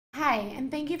Hi, and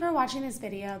thank you for watching this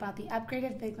video about the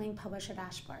upgraded VigLink Publisher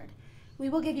Dashboard. We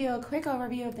will give you a quick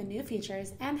overview of the new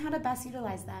features and how to best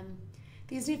utilize them.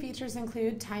 These new features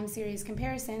include time series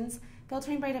comparisons,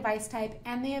 filtering by device type,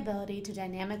 and the ability to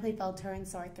dynamically filter and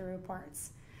sort through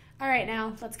reports. Alright,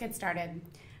 now let's get started.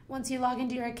 Once you log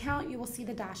into your account, you will see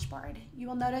the dashboard. You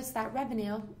will notice that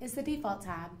Revenue is the default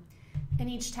tab. In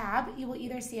each tab, you will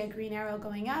either see a green arrow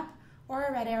going up or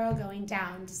a red arrow going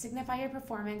down to signify your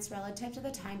performance relative to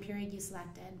the time period you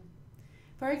selected.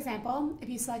 For example, if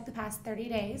you select the past 30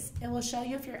 days, it will show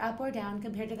you if you're up or down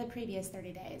compared to the previous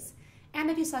 30 days. And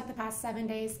if you select the past 7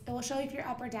 days, it will show you if you're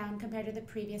up or down compared to the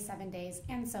previous 7 days,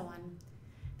 and so on.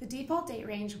 The default date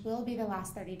range will be the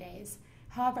last 30 days.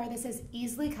 However, this is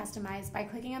easily customized by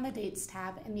clicking on the Dates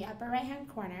tab in the upper right-hand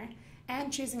corner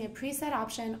and choosing a preset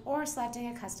option or selecting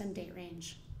a custom date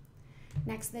range.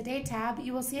 Next to the Date tab,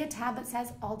 you will see a tab that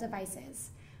says All Devices.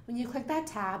 When you click that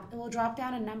tab, it will drop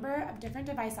down a number of different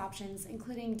device options,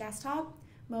 including desktop,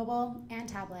 mobile, and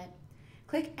tablet.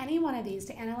 Click any one of these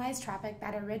to analyze traffic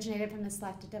that originated from the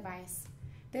selected device.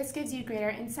 This gives you greater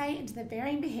insight into the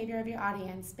varying behavior of your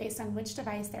audience based on which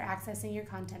device they're accessing your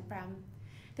content from.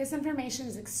 This information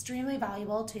is extremely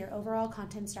valuable to your overall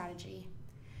content strategy.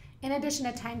 In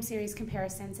addition to time series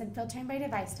comparisons and filtering by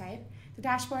device type, the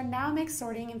dashboard now makes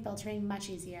sorting and filtering much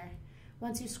easier.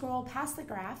 Once you scroll past the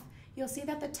graph, you'll see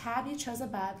that the tab you chose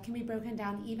above can be broken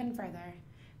down even further.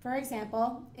 For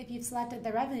example, if you've selected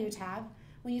the Revenue tab,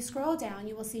 when you scroll down,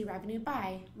 you will see Revenue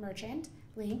by Merchant,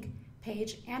 Link,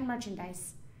 Page, and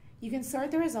Merchandise. You can sort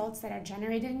the results that are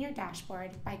generated in your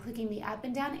dashboard by clicking the up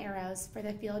and down arrows for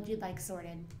the field you'd like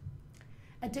sorted.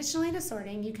 Additionally to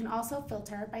sorting, you can also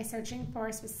filter by searching for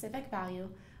a specific value,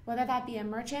 whether that be a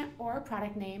merchant or a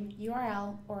product name,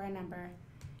 URL, or a number.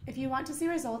 If you want to see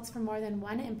results for more than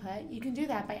one input, you can do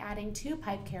that by adding 2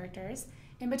 pipe characters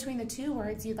in between the 2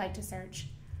 words you'd like to search.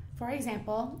 For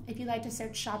example, if you'd like to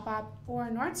search Shopbop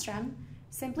or Nordstrom,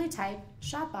 simply type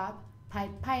Shopbop,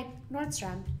 pipe,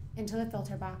 Nordstrom into the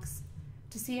filter box.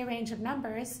 To see a range of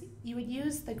numbers, you would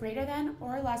use the greater than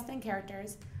or less than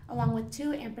characters along with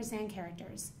 2 ampersand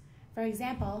characters. For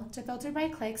example, to filter by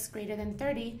clicks greater than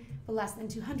 30 but less than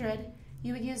 200,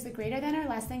 you would use the greater than or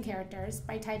less than characters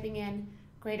by typing in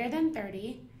greater than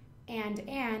 30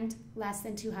 and less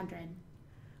than 200.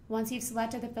 Once you've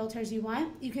selected the filters you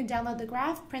want, you can download the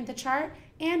graph, print the chart,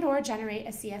 and/or generate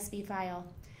a CSV file.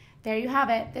 There you have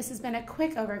it. This has been a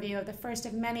quick overview of the first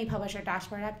of many Publisher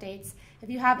Dashboard updates. If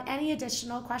you have any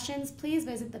additional questions, please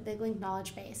visit the VigLink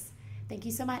knowledge base. Thank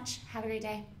you so much. Have a great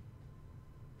day.